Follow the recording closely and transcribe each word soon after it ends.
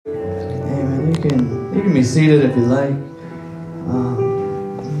You can be seated if you like. I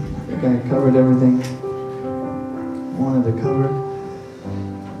think I covered everything I wanted to cover.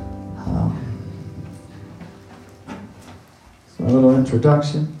 So a little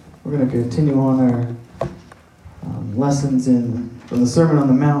introduction. We're going to continue on our lessons from the Sermon on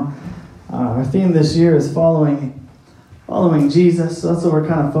the Mount. Our theme this year is following Jesus. So that's what we're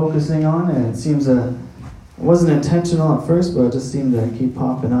kind of focusing on, and it seems it wasn't intentional at first, but it just seemed to keep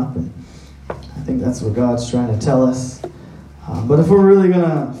popping up, and I think that's what God's trying to tell us. But if we're really going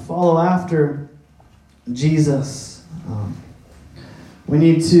to follow after Jesus, we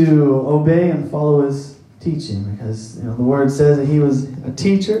need to obey and follow his teaching, because the Word says that he was a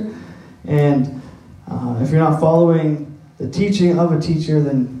teacher, and if you're not following the teaching of a teacher,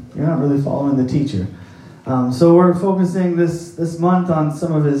 then you're not really following the teacher. So we're focusing this month on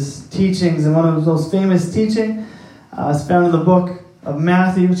some of his teachings, and one of his most famous teaching is found in the book of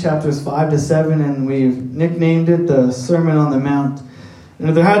Matthew, chapters 5 to 7, and we've nicknamed it the Sermon on the Mount. And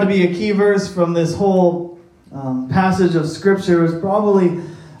if there had to be a key verse from this whole passage of Scripture, it was probably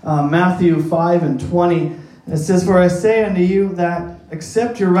Matthew 5 and 20. And it says, "For I say unto you that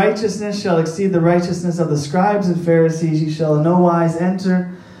except your righteousness shall exceed the righteousness of the scribes and Pharisees, ye shall in no wise enter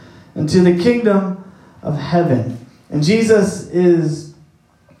into the kingdom of heaven." And Jesus is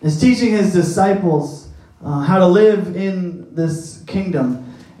teaching his disciples how to live in this kingdom.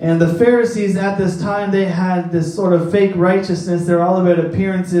 And the Pharisees at this time, they had this sort of fake righteousness. They're all about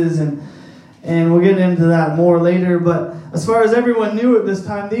appearances, and we'll get into that more later. But as far as everyone knew at this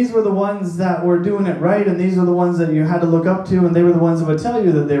time, these were the ones that were doing it right, and these were the ones that you had to look up to, and they were the ones that would tell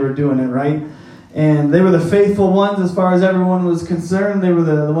you that they were doing it right. And they were the faithful ones as far as everyone was concerned. They were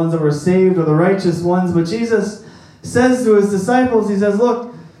the ones that were saved, or the righteous ones. But Jesus says to his disciples, he says, look,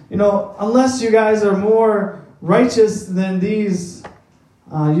 unless you guys are more righteous than these,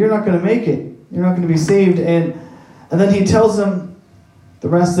 you're not going to make it. You're not going to be saved. And then he tells them the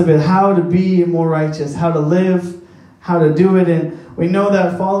rest of it, how to be more righteous, how to live, how to do it. And we know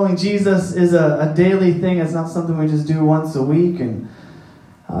that following Jesus is a daily thing. It's not something we just do once a week, and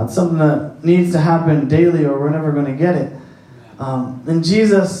it's something that needs to happen daily, or we're never going to get it. And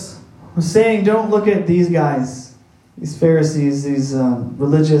Jesus was saying, don't look at these guys, these Pharisees, these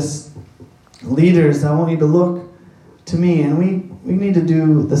religious leaders. I want you to look to me, and we need to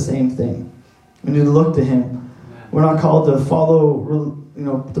do the same thing. We need to look to him. We're not called to follow,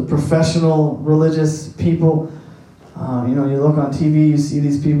 the professional religious people. You look on TV, you see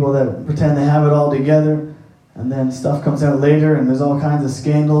these people that pretend they have it all together, and then stuff comes out later, and there's all kinds of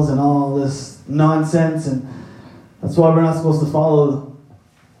scandals and all this nonsense, and that's why we're not supposed to follow.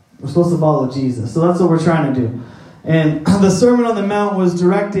 We're supposed to follow Jesus. So that's what we're trying to do. And the Sermon on the Mount was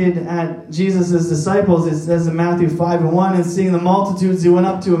directed at Jesus' disciples. It says in Matthew 5 and 1, "And seeing the multitudes, he went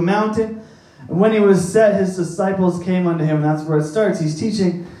up to a mountain. And when he was set, his disciples came unto him." And that's where it starts. He's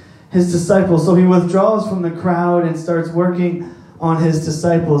teaching his disciples. So he withdraws from the crowd and starts working on his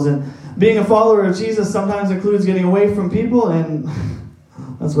disciples. And being a follower of Jesus sometimes includes getting away from people. And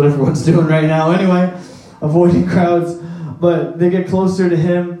that's what everyone's doing right now anyway, avoiding crowds. But they get closer to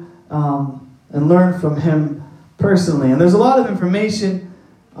him and learn from him personally. And there's a lot of information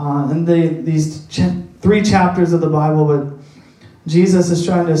in these 3 chapters of the Bible, but Jesus is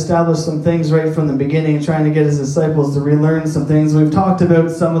trying to establish some things right from the beginning, trying to get his disciples to relearn some things. We've talked about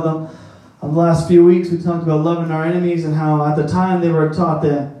some of them in the last few weeks. We talked about loving our enemies, and how at the time they were taught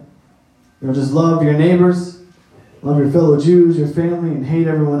that just love your neighbors, love your fellow Jews, your family, and hate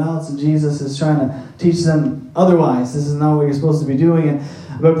everyone else. And Jesus is trying to teach them otherwise. This is not what you're supposed to be doing, and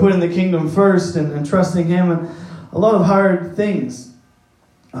about putting the kingdom first and trusting him, and a lot of hard things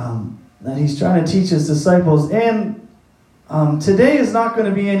that he's trying to teach his disciples. And today is not going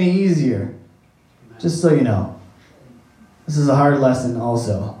to be any easier, just so you know. This is a hard lesson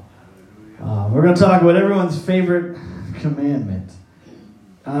also. We're going to talk about everyone's favorite commandment.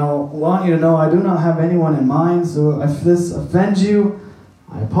 And I want you to know I do not have anyone in mind, so if this offends you,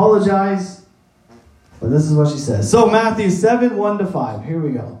 I apologize. But this is what she says. So Matthew 7, 1 to 5. Here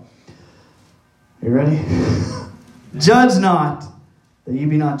we go. You ready? "Judge not, that ye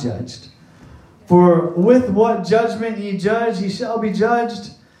be not judged. For with what judgment ye judge, ye shall be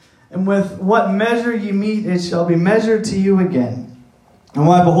judged. And with what measure ye mete, it shall be measured to you again. And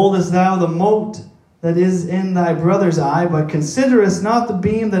why beholdest thou the mote that is in thy brother's eye, but considerest not the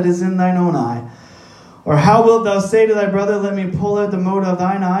beam that is in thine own eye? Or how wilt thou say to thy brother, let me pull out the mote of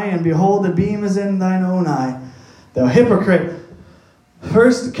thine eye, and behold, the beam is in thine own eye? Thou hypocrite,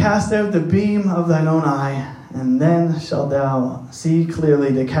 first cast out the beam of thine own eye, and then shalt thou see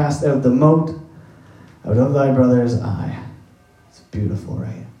clearly to cast out the mote out of thy brother's eye." It's beautiful,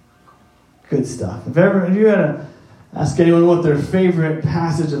 right? Good stuff. If you had to ask anyone what their favorite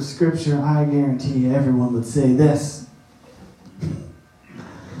passage of Scripture, I guarantee everyone would say this.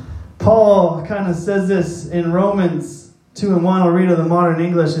 Paul kind of says this in Romans 2:1. I'll read it in the modern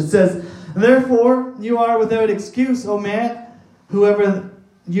English. It says, "Therefore you are without excuse, O man, whoever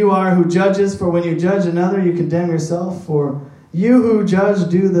you are who judges, for when you judge another, you condemn yourself, for you who judge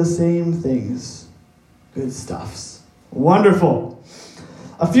do the same things." Good stuffs. Wonderful.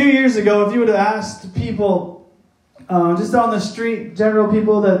 A few years ago, if you would have asked people just on the street, general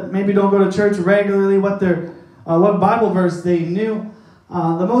people that maybe don't go to church regularly, what Bible verse they knew,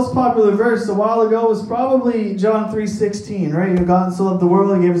 the most popular verse a while ago was probably John 3:16, right? God so loved the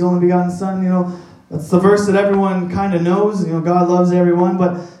world, He gave His only begotten Son. That's the verse that everyone kind of knows. God loves everyone,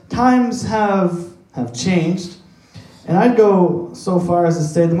 but times have changed. And I'd go so far as to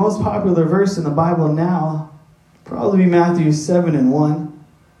say the most popular verse in the Bible now probably be Matthew 7:1.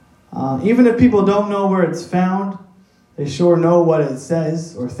 Even if people don't know where it's found, they sure know what it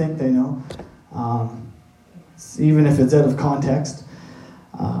says, or think they know, even if it's out of context.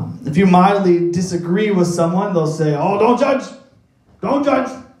 If you mildly disagree with someone, they'll say, "Oh, don't judge! Don't judge!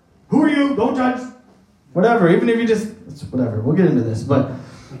 Who are you? Don't judge!" Whatever, even if you whatever, we'll get into this. But,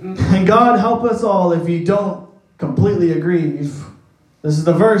 and God help us all if you don't completely agree. This is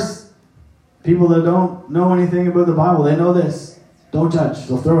the verse. People that don't know anything about the Bible, they know this. Don't judge.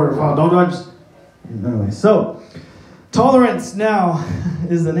 They'll throw it. Well, don't judge. Anyway, so tolerance now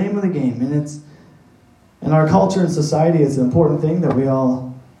is the name of the game, and it's in our culture and society. It's an important thing that we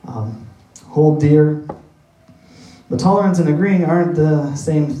all hold dear. But tolerance and agreeing aren't the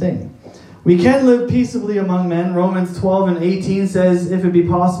same thing. We can live peaceably among men. Romans 12:18 says, "If it be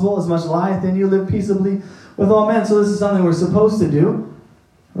possible, as much lieth in you, live peaceably with all men." So this is something we're supposed to do,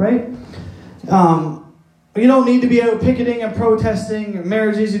 right? You don't need to be out picketing and protesting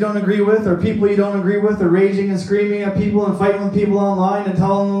marriages you don't agree with, or people you don't agree with, or raging and screaming at people and fighting with people online and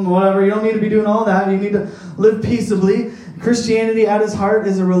telling them whatever. You don't need to be doing all that. You need to live peaceably. Christianity at its heart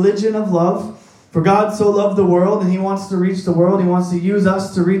is a religion of love. For God so loved the world, and He wants to reach the world. He wants to use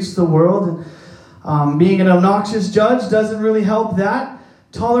us to reach the world. And being an obnoxious judge doesn't really help that.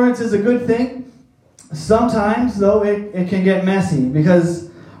 Tolerance is a good thing. Sometimes, though, it can get messy, because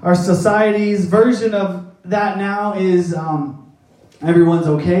our society's version of that now is everyone's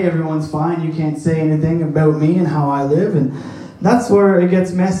okay, everyone's fine, you can't say anything about me and how I live. And that's where it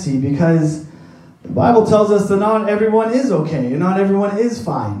gets messy, because the Bible tells us that not everyone is okay, and not everyone is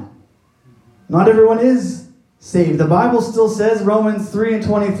fine. Not everyone is saved. The Bible still says, Romans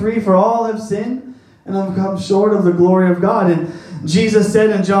 3:23, "For all have sinned and have come short of the glory of God." And Jesus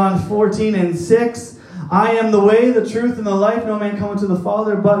said in John 14:6, "I am the way, the truth, and the life. No man cometh to the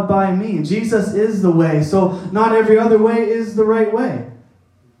Father but by me." Jesus is the way. So not every other way is the right way.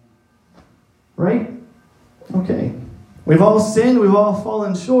 Right? Okay. We've all sinned. We've all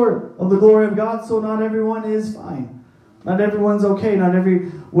fallen short of the glory of God. So not everyone is fine. Not everyone's okay. Not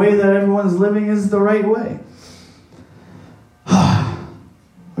every way that everyone's living is the right way.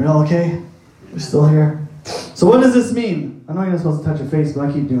 We're all okay? We're still here? So what does this mean? I know you're not supposed to touch your face, but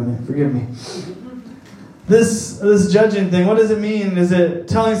I keep doing it. Forgive me. This judging thing, what does it mean? Is it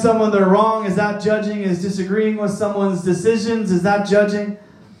telling someone they're wrong? Is that judging? Is disagreeing with someone's decisions? Is that judging?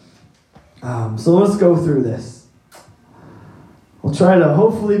 So let's go through this. We'll try to,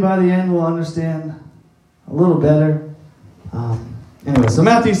 hopefully by the end, we'll understand a little better. Anyway, so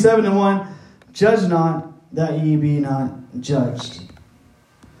Matthew 7:1, "Judge not, that ye be not judged."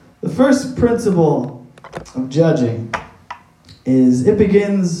 The first principle of judging is it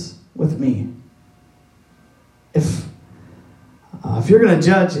begins with me. If you're going to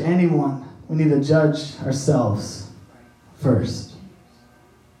judge anyone, we need to judge ourselves first.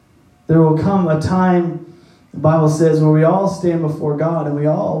 There will come a time, the Bible says, where we all stand before God and we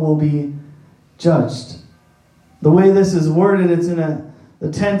all will be judged. The way this is worded, it's in the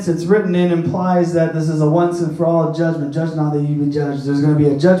tense it's written in implies that this is a once and for all judgment. Judge not that ye be judged. There's going to be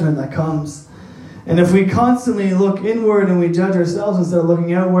a judgment that comes. And if we constantly look inward and we judge ourselves instead of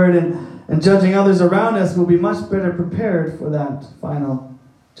looking outward and judging others around us, we'll be much better prepared for that final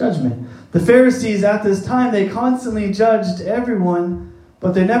judgment. The Pharisees at this time, they constantly judged everyone,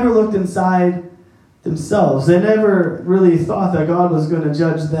 but they never looked inside themselves. They never really thought that God was going to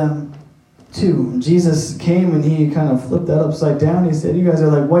judge them too. Jesus came and He kind of flipped that upside down. He said, "You guys are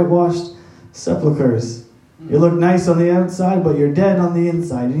like whitewashed sepulchres. You look nice on the outside, but you're dead on the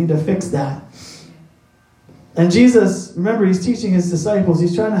inside. You need to fix that." And Jesus, remember, He's teaching His disciples.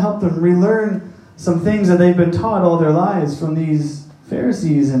 He's trying to help them relearn some things that they've been taught all their lives from these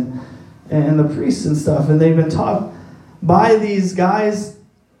Pharisees and the priests and stuff. And they've been taught by these guys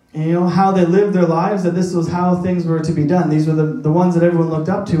and how they lived their lives, that this was how things were to be done. These were the ones that everyone looked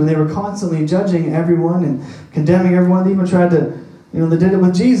up to, and they were constantly judging everyone and condemning everyone. They even tried to, they did it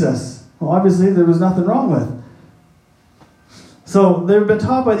with Jesus. Well, obviously there was nothing wrong with. So they've been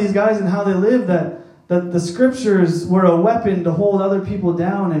taught by these guys and how they live that the scriptures were a weapon to hold other people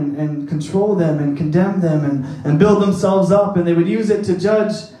down and control them and condemn them and build themselves up, and they would use it to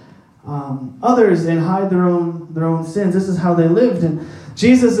judge others and hide their own sins. This is how they lived, and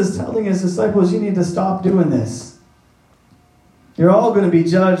Jesus is telling his disciples, you need to stop doing this. You're all going to be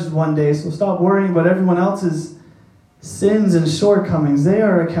judged one day, so stop worrying about everyone else's sins and shortcomings. They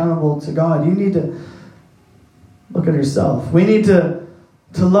are accountable to God. You need to look at yourself. We need to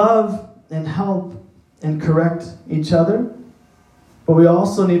love and help and correct each other, but we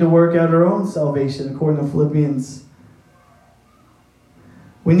also need to work out our own salvation according to Philippians.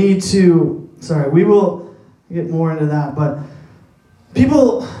 We will get more into that, but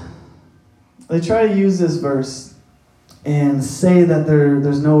people, they try to use this verse and say that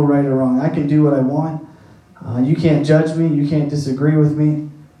there's no right or wrong. I can do what I want. You can't judge me. You can't disagree with me.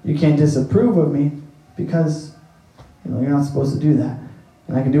 You can't disapprove of me because you're not supposed to do that.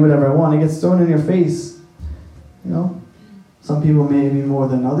 And I can do whatever I want. It gets thrown in your face. Some people maybe more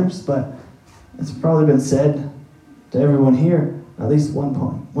than others, but it's probably been said to everyone here at least one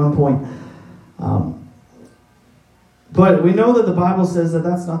point. But we know that the Bible says that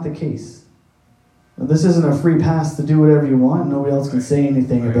that's not the case. This isn't a free pass to do whatever you want. Nobody else can say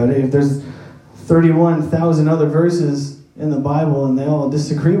anything about it. If there's 31,000 other verses in the Bible and they all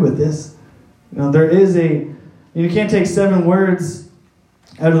disagree with this, there is you can't take 7 words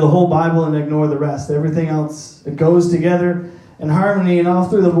out of the whole Bible and ignore the rest. Everything else, it goes together in harmony, and all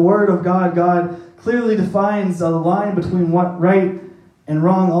through the Word of God, God clearly defines a line between what right and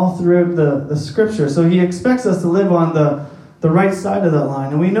wrong all throughout the Scripture. So he expects us to live on the right side of that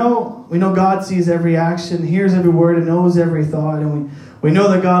line. And we know God sees every action, hears every word, and knows every thought. And we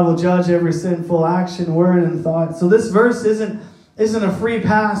know that God will judge every sinful action, word, and thought. So this verse isn't a free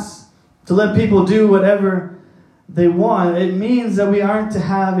pass to let people do whatever they want. It means that we aren't to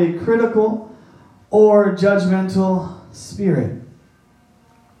have a critical or judgmental spirit.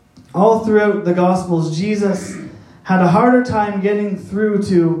 All throughout the Gospels, Jesus had a harder time getting through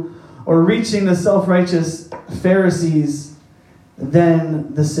to or reaching the self-righteous Pharisees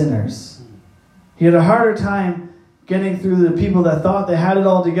than the sinners. He had a harder time getting through the people that thought they had it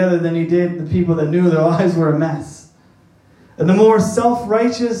all together than he did the people that knew their lives were a mess. And the more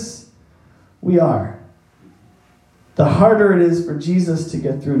self-righteous we are, the harder it is for Jesus to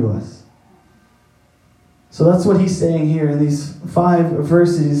get through to us. So that's what he's saying here in these 5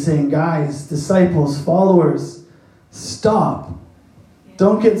 verses. He's saying, guys, disciples, followers, stop.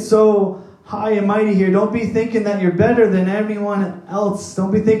 Don't get so high and mighty here. Don't be thinking that you're better than anyone else.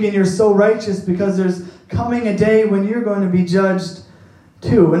 Don't be thinking you're so righteous, because there's coming a day when you're going to be judged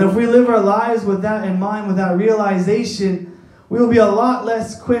too. And if we live our lives with that in mind, with that realization, we will be a lot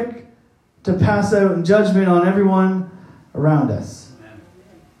less quick to pass out in judgment on everyone around us. Amen.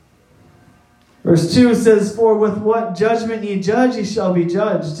 Verse 2 says, for with what judgment ye judge, ye shall be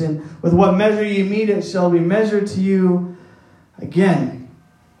judged, and with what measure ye mete, it shall be measured to you again.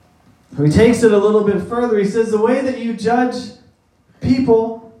 He takes it a little bit further. He says, the way that you judge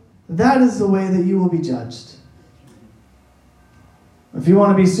people, that is the way that you will be judged. If you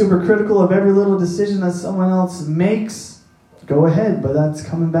want to be super critical of every little decision that someone else makes, go ahead, but that's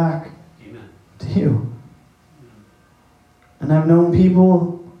coming back to you. And I've known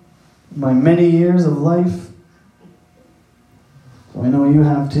people in my many years of life, so I know you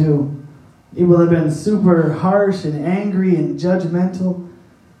have too, people have been super harsh and angry and judgmental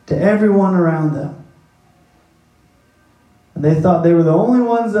to everyone around them. And they thought they were the only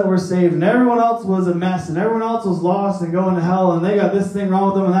ones that were saved, and everyone else was a mess, and everyone else was lost and going to hell, and they got this thing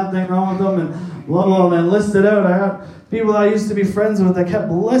wrong with them and that thing wrong with them, and blah, blah, blah, and listed out. I got people that I used to be friends with that kept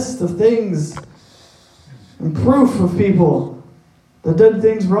lists of things and proof of people that did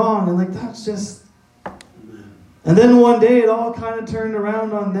things wrong, and that's just... And then one day it all kind of turned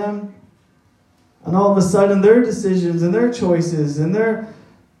around on them, and all of a sudden their decisions and their choices and their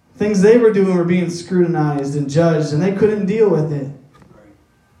things they were doing were being scrutinized and judged, and they couldn't deal with it.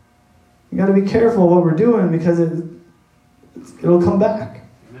 You got to be careful what we're doing, because it'll come back.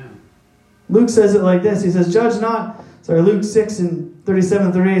 Amen. Luke says it like this. He says, Luke 6 and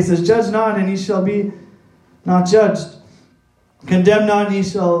 37, 38 says, judge not, and ye shall be not judged. Condemn not, and ye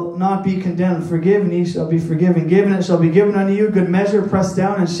shall not be condemned. Forgive, and ye shall be forgiven. Give, and it shall be given unto you. Good measure, pressed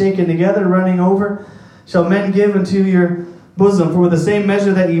down and shaken together, running over, shall men give unto your bosom. For with the same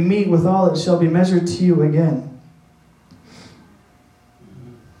measure that ye meet withal, it shall be measured to you again.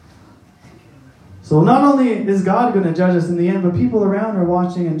 So not only is God going to judge us in the end, but people around are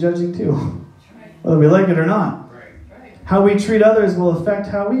watching and judging too, whether we like it or not. How we treat others will affect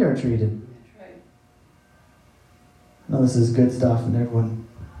how we are treated. I know this is good stuff, and everyone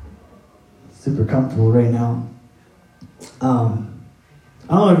is super comfortable right now. I don't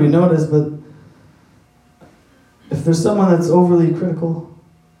know if you noticed, but if there's someone that's overly critical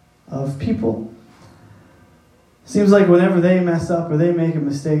of people, seems like whenever they mess up or they make a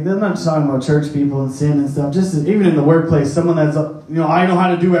mistake, they're not just talking about church people and sin and stuff, just even in the workplace, someone that's, I know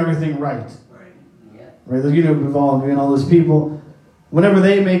how to do everything right. Right? We've all been all those people. Whenever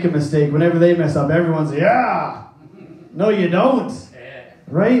they make a mistake, whenever they mess up, everyone's, yeah, no you don't.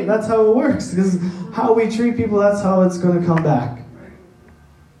 Right? That's how it works. Because how we treat people, that's how it's going to come back.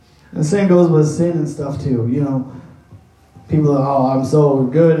 And the same goes with sin and stuff too. People are, I'm so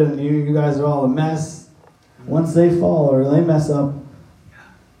good and you guys are all a mess. Once they fall or they mess up,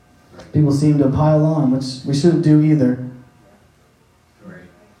 people seem to pile on, which we shouldn't do either.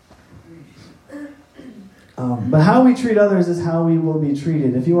 But how we treat others is how we will be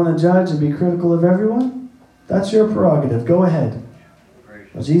treated. If you want to judge and be critical of everyone, that's your prerogative. Go ahead.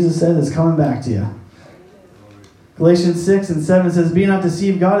 What Jesus said is coming back to you. Galatians 6:7 says, "Be not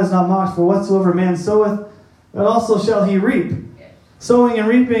deceived, God is not mocked, for whatsoever man soweth, that also shall he reap." Sowing and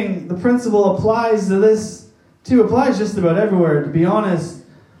reaping, the principle applies to this too. Applies just about everywhere, to be honest.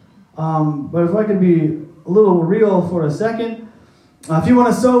 But if I could be a little real for a second, if you want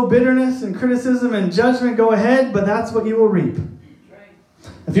to sow bitterness and criticism and judgment, go ahead, but that's what you will reap.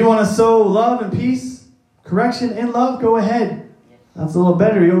 If you want to sow love and peace, correction and love, go ahead. That's a little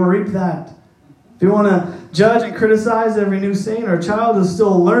better. You'll reap that. If you want to judge and criticize every new saint or child who's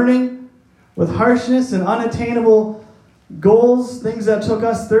still learning with harshness and unattainable goals, things that took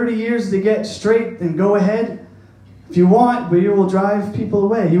us 30 years to get straight, then go ahead. If you want, but you will drive people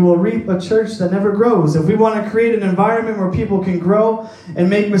away. You will reap a church that never grows. If we want to create an environment where people can grow and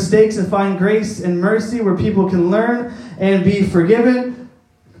make mistakes and find grace and mercy, where people can learn and be forgiven,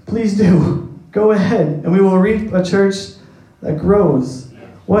 please do. Go ahead. And we will reap a church that grows.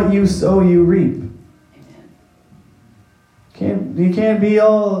 What you sow, you reap. You can't be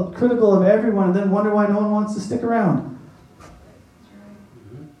all critical of everyone and then wonder why no one wants to stick around.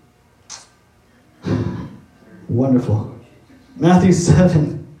 Wonderful. Matthew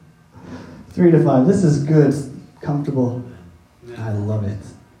 7:3-5. This is good, comfortable. I love it.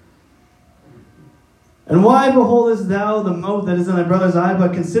 "And why beholdest thou the mote that is in thy brother's eye,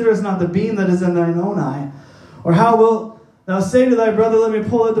 but considerest not the beam that is in thine own eye? Or how wilt thou say to thy brother, Let me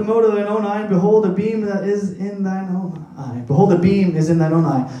pull out the mote of thine own eye, and behold, the beam that is in thine own eye. Behold, the beam is in thine own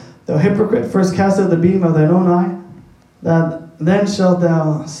eye. Thou hypocrite, first cast out the beam of thine own eye, that then shalt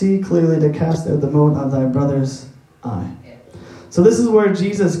thou see clearly to cast out the mote of thy brother's eye." So this is where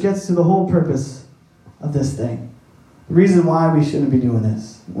Jesus gets to the whole purpose of this thing. The reason why we shouldn't be doing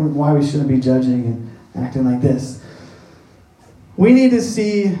this. Why we shouldn't be judging and acting like this. We need to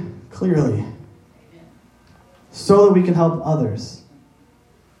see clearly so that we can help others.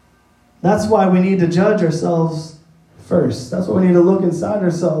 That's why we need to judge ourselves first. That's why we need to look inside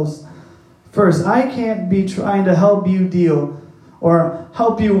ourselves first. I can't be trying to help you deal or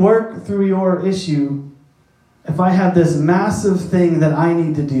help you work through your issue if I have this massive thing that I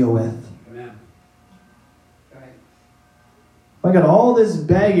need to deal with. Amen. Right. If I got all this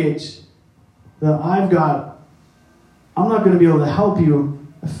baggage that I'm not going to be able to help you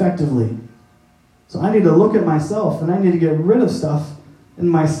effectively. So I need to look at myself and I need to get rid of stuff in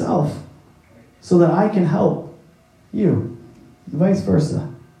myself so that I can help you. And vice versa.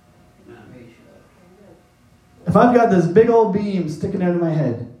 If I've got this big old beam sticking out of my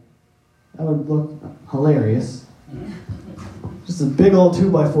head, that would look hilarious. Just a big old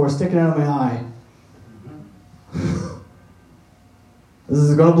 2x4 sticking out of my eye. This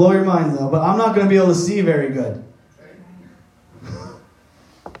is going to blow your minds though, but I'm not going to be able to see very good.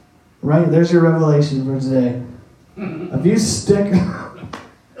 Right? There's your revelation for today. If you stick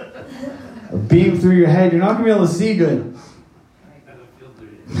a beam through your head, you're not going to be able to see good.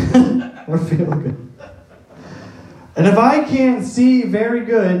 Or feel good. And if I can't see very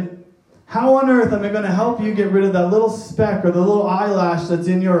good, how on earth am I going to help you get rid of that little speck or the little eyelash that's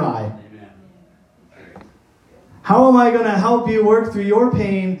in your eye? How am I going to help you work through your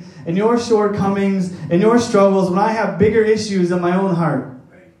pain and your shortcomings and your struggles when I have bigger issues in my own heart?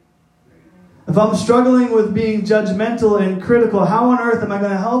 If I'm struggling with being judgmental and critical, how on earth am I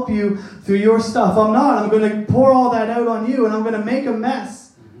going to help you through your stuff? I'm not. I'm going to pour all that out on you and I'm going to make a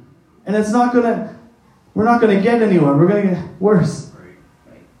mess. And we're not going to get anywhere. We're going to get worse.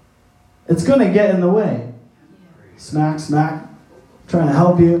 It's going to get in the way. Smack, smack. Trying to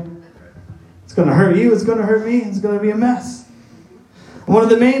help you. It's going to hurt you. It's going to hurt me. It's going to be a mess. One of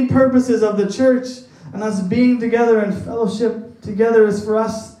the main purposes of the church and us being together and fellowship together is for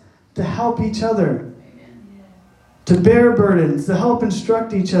us to help each other, to bear burdens, to help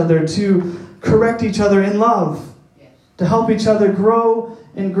instruct each other, to correct each other in love, to help each other grow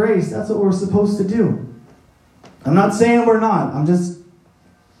in grace. That's what we're supposed to do. I'm not saying we're not.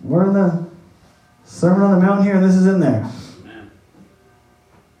 We're in the Sermon on the Mount here, and this is in there.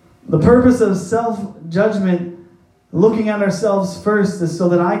 The purpose of self-judgment, looking at ourselves first, is so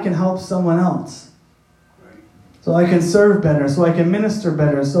that I can help someone else. So I can serve better, so I can minister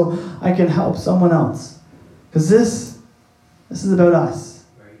better, so I can help someone else. Because this is about us.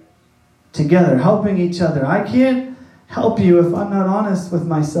 Together, helping each other. I can't help you if I'm not honest with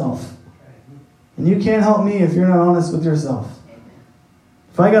myself. And you can't help me if you're not honest with yourself.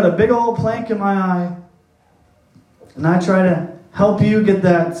 If I got a big old plank in my eye, and I try to help you get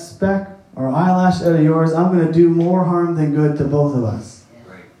that speck or eyelash out of yours, I'm going to do more harm than good to both of us.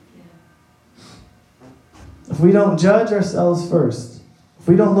 If we don't judge ourselves first, if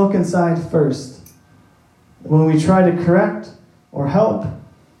we don't look inside first, when we try to correct or help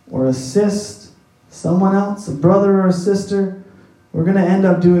or assist someone else, a brother or a sister, we're going to end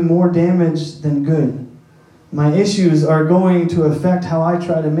up doing more damage than good. My issues are going to affect how I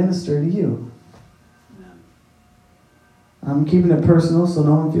try to minister to you. I'm keeping it personal so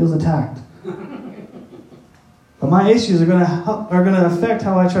no one feels attacked. But my issues are going to affect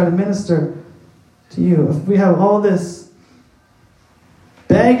how I try to minister to you. If we have all this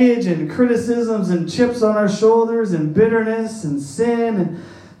baggage and criticisms and chips on our shoulders and bitterness and sin and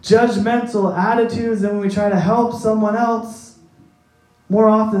judgmental attitudes, then when we try to help someone else, more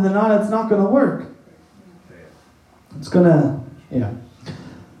often than not, it's not going to work. It's going to,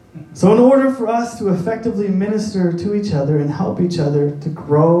 So in order for us to effectively minister to each other and help each other to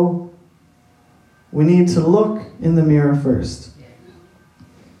grow, we need to look in the mirror first.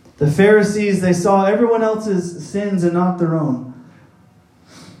 The Pharisees, they saw everyone else's sins and not their own.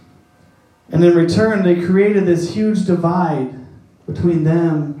 And in return, they created this huge divide between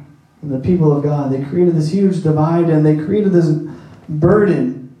them and the people of God. They created this huge divide, and they created this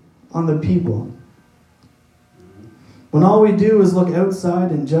burden on the people. When all we do is look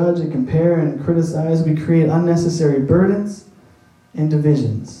outside and judge and compare and criticize, we create unnecessary burdens and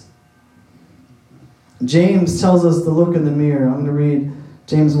divisions. James tells us to look in the mirror. I'm going to read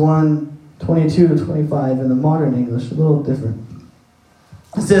James 1:22-25 in the modern English, a little different.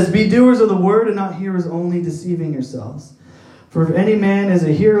 It says, "Be doers of the word and not hearers only, deceiving yourselves. For if any man is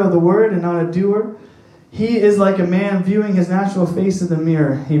a hearer of the word and not a doer, he is like a man viewing his natural face in the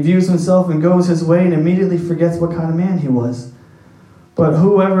mirror. He views himself and goes his way and immediately forgets what kind of man he was. But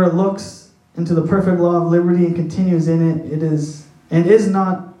whoever looks into the perfect law of liberty and continues in it, is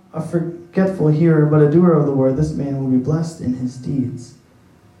not a forgetful hearer, but a doer of the word, this man will be blessed in his deeds."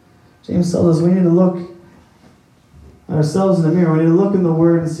 James tells us we need to look at ourselves in the mirror. We need to look in the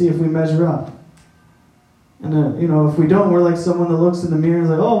word and see if we measure up. And if we don't, we're like someone that looks in the mirror and is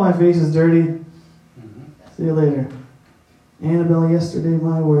like, "Oh, my face is dirty. See you later." Annabelle yesterday,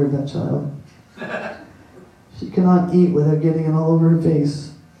 my word, that child. She cannot eat without getting it all over her face.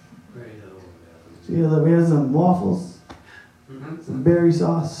 We had some waffles, some berry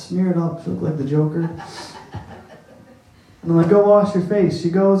sauce smeared up. She looked like the Joker. And I'm like, "Go wash your face." She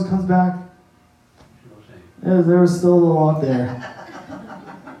goes, comes back. There was still a lot there.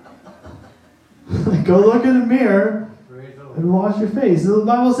 Go look in the mirror and wash your face. The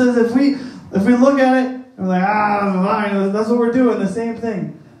Bible says if we look at it and we're like, fine, that's what we're doing, the same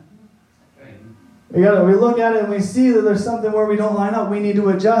thing. We look at it and we see that there's something where we don't line up. We need to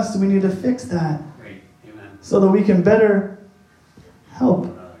adjust. We need to fix that so that we can better help.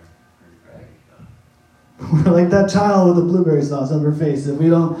 We're like that child with the blueberry sauce on her face if we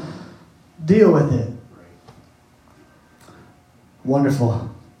don't deal with it. Wonderful.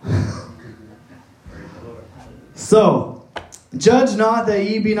 So, judge not that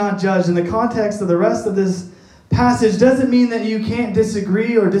ye be not judged. In the context of the rest of this passage doesn't mean that you can't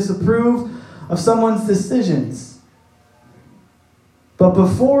disagree or disapprove of someone's decisions. But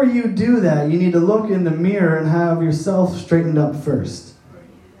before you do that, you need to look in the mirror and have yourself straightened up first.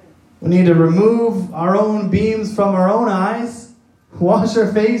 We need to remove our own beams from our own eyes, wash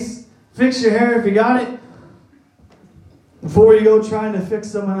our face, fix your hair if you got it, before you go trying to fix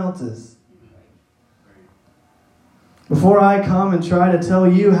someone else's. Before I come and try to tell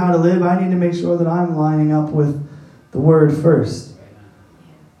you how to live, I need to make sure that I'm lining up with the Word first.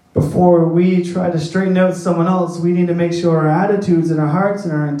 Before we try to straighten out someone else, we need to make sure our attitudes and our hearts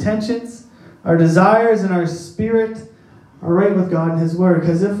and our intentions, our desires and our spirit are right with God and His Word.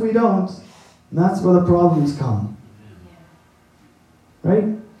 Because if we don't, And that's where the problems come. Right?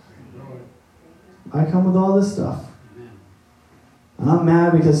 I come with all this stuff. And I'm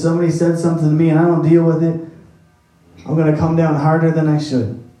mad because somebody said something to me and I don't deal with it. I'm going to come down harder than I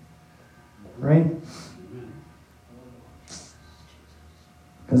should. Right?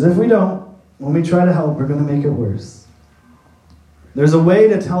 Because if we don't, when we try to help, we're going to make it worse. There's a way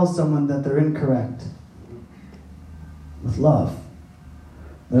to tell someone that they're incorrect. With love.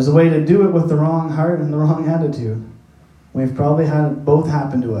 There's a way to do it with the wrong heart and the wrong attitude. We've probably had both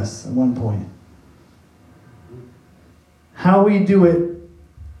happen to us at one point. How we do it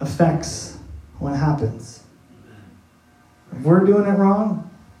affects what happens. If we're doing it wrong,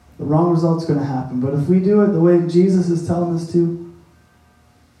 the wrong result's going to happen. But if we do it the way Jesus is telling us to,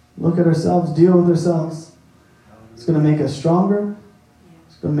 look at ourselves, deal with ourselves, it's going to make us stronger.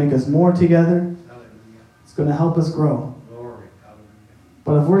 It's going to make us more together. It's going to help us grow.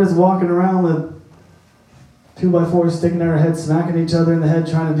 But if we're just walking around with 2x4s sticking in our head, smacking each other in the head,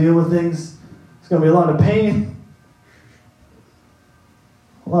 trying to deal with things, it's going to be a lot of pain,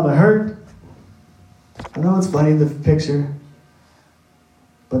 a lot of hurt. I know it's funny, the picture,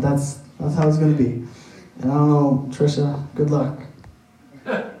 but that's how it's going to be. And I don't know, Trisha, good luck.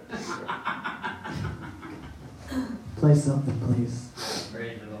 Play something, please.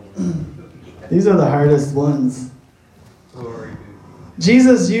 These are the hardest ones.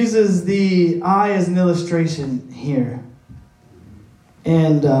 Jesus uses the eye as an illustration here.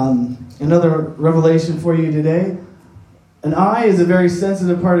 And another revelation for you today. An eye is a very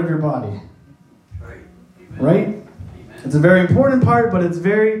sensitive part of your body. Right? It's a very important part, but it's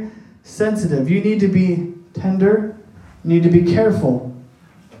very sensitive. You need to be tender. You need to be careful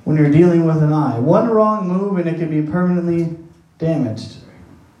when you're dealing with an eye. One wrong move and it can be permanently damaged.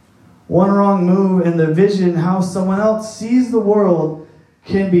 One wrong move and the vision, how someone else sees the world,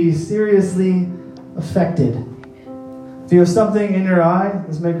 can be seriously affected. If you have something in your eye,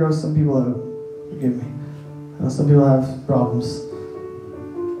 this may gross some people out. Forgive me. I know some people have problems.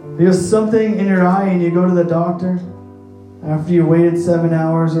 If you have something in your eye and you go to the doctor after you waited 7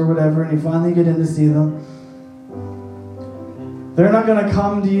 hours or whatever and you finally get in to see them, they're not going to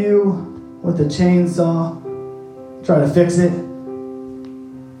come to you with a chainsaw, try to fix it.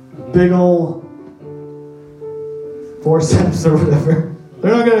 Big old forceps or whatever.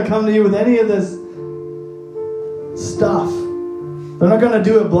 They're not going to come to you with any of this stuff. They're not going to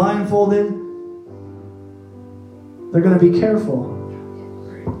do it blindfolded. They're going to be careful.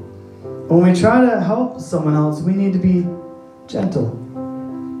 When we try to help someone else, we need to be gentle.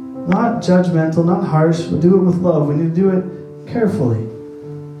 Not judgmental, not harsh. We do it with love. We need to do it carefully.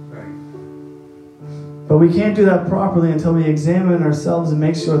 But we can't do that properly until we examine ourselves and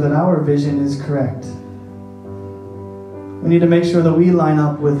make sure that our vision is correct. We need to make sure that we line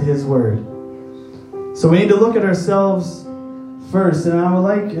up with His Word. So we need to look at ourselves first. And I would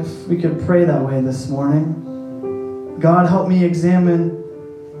like if we could pray that way this morning. God, help me examine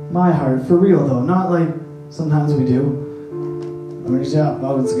my heart. For real, though. Not like sometimes we do. I mean, yeah,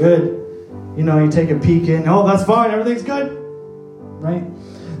 oh, it's good. You know, you take a peek in. Oh, that's fine. Everything's good. Right?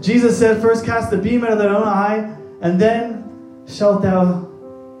 Jesus said, first cast the beam out of thine own eye, and then shalt thou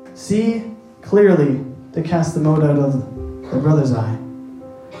see clearly to cast the mote out of thy brother's eye.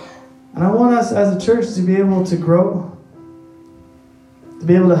 And I want us as a church to be able to grow, to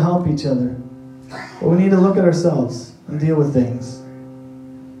be able to help each other. But we need to look at ourselves and deal with things.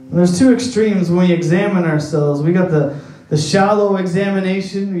 And there's two extremes when we examine ourselves. We got the shallow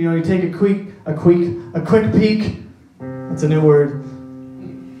examination. You know, you take a quick peek. That's a new word.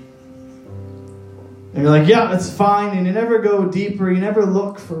 And you're like, yeah, it's fine. And you never go deeper. You never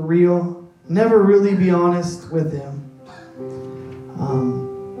look for real. Never really be honest with Him.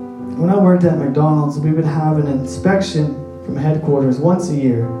 When I worked at McDonald's, we would have an inspection from headquarters once a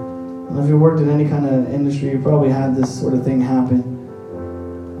year. And if you worked in any kind of industry, you probably had this sort of thing happen.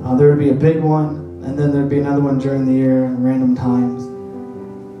 There would be a big one, and then there'd be another one during the year, random times.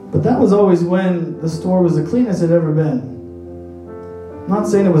 But that was always when the store was the cleanest it had ever been. I'm not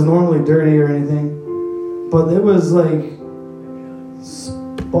saying it was normally dirty or anything, but it was like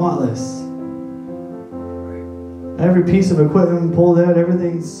spotless. Every piece of equipment pulled out,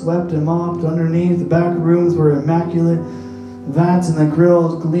 everything swept and mopped underneath. The back rooms were immaculate. Vats in the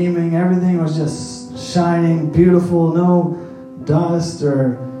grill gleaming. Everything was just shining, beautiful. No dust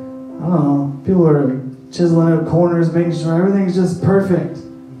or, I don't know, people were chiseling out corners, making sure everything's just perfect.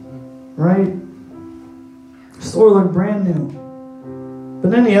 Right? The store looked brand new.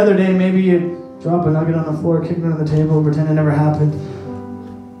 But then the other day, maybe you'd drop a nugget on the floor, kick it under the table, pretend it never happened.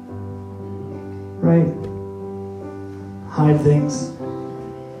 Right? Hide things.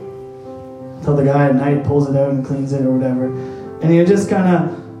 Till till the guy at night pulls it out and cleans it or whatever. And you just kind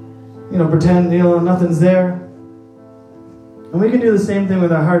of, pretend, nothing's there. And we can do the same thing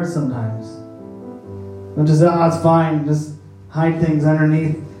with our hearts sometimes. Not just, it's fine, just hide things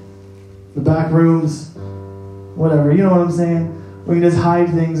underneath the back rooms, whatever. You know what I'm saying? We can just hide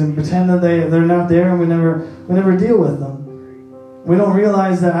things and pretend that they're not there, and we never deal with them. We don't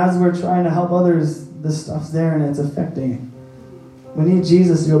realize that as we're trying to help others, this stuff's there and it's affecting. We need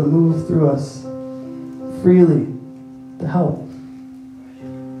Jesus to be able to move through us freely to help.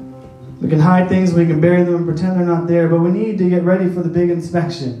 We can hide things, we can bury them and pretend they're not there, but we need to get ready for the big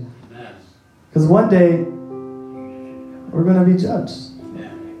inspection. Because one day, we're going to be judged.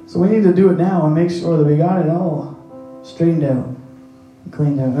 So we need to do it now and make sure that we got it all straightened out and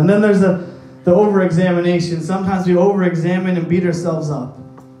cleaned out. And then there's the over-examination. Sometimes we over-examine and beat ourselves up.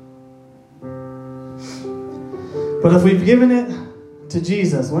 But if we've given it to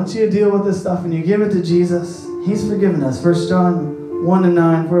Jesus, once you deal with this stuff and you give it to Jesus, He's forgiven us. 1 John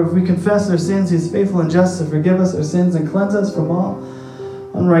 1-9, for if we confess our sins, He's faithful and just to forgive us our sins and cleanse us from all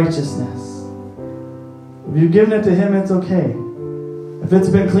unrighteousness. If you've given it to Him, it's okay. If it's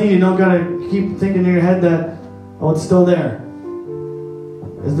been clean, you don't got to keep thinking in your head that, it's still there.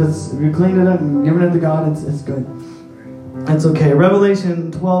 If you cleaned it up and given it to God, it's good. It's okay.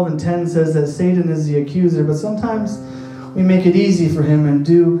 Revelation 12:10 says that Satan is the accuser, but sometimes we make it easy for him and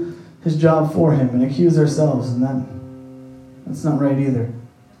do his job for him and accuse ourselves, and that's not right either.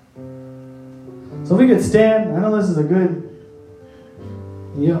 So if we could stand, I know this is a good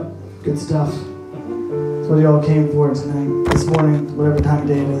stuff. That's what you all came for tonight, this morning, whatever time of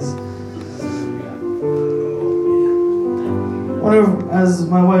day it is. I wonder, as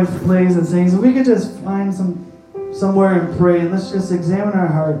my wife plays and sings, if we could just find somewhere and pray, and let's just examine our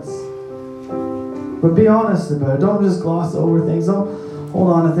hearts. But be honest about it. Don't just gloss over things. Don't hold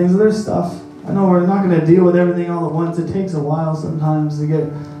on to things. There's stuff. I know we're not going to deal with everything all at once. It takes a while sometimes to get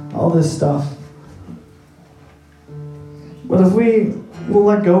all this stuff. But if we will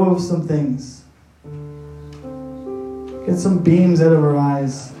let go of some things, get some beams out of our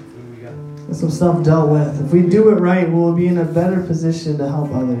eyes, get some stuff dealt with, if we do it right, we'll be in a better position to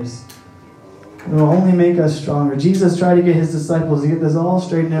help others. It will only make us stronger. Jesus tried to get His disciples to get this all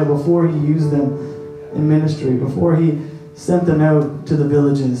straightened out before He used them in ministry, before He sent them out to the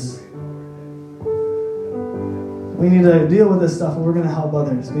villages. We need to deal with this stuff if we're going to help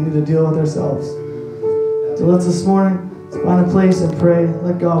others. We need to deal with ourselves. So let's this morning find a place and pray.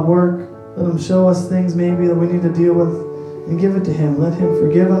 Let God work. Let Him show us things maybe that we need to deal with, and give it to Him. Let Him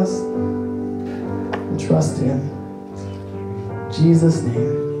forgive us and trust Him. In Jesus'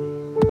 name.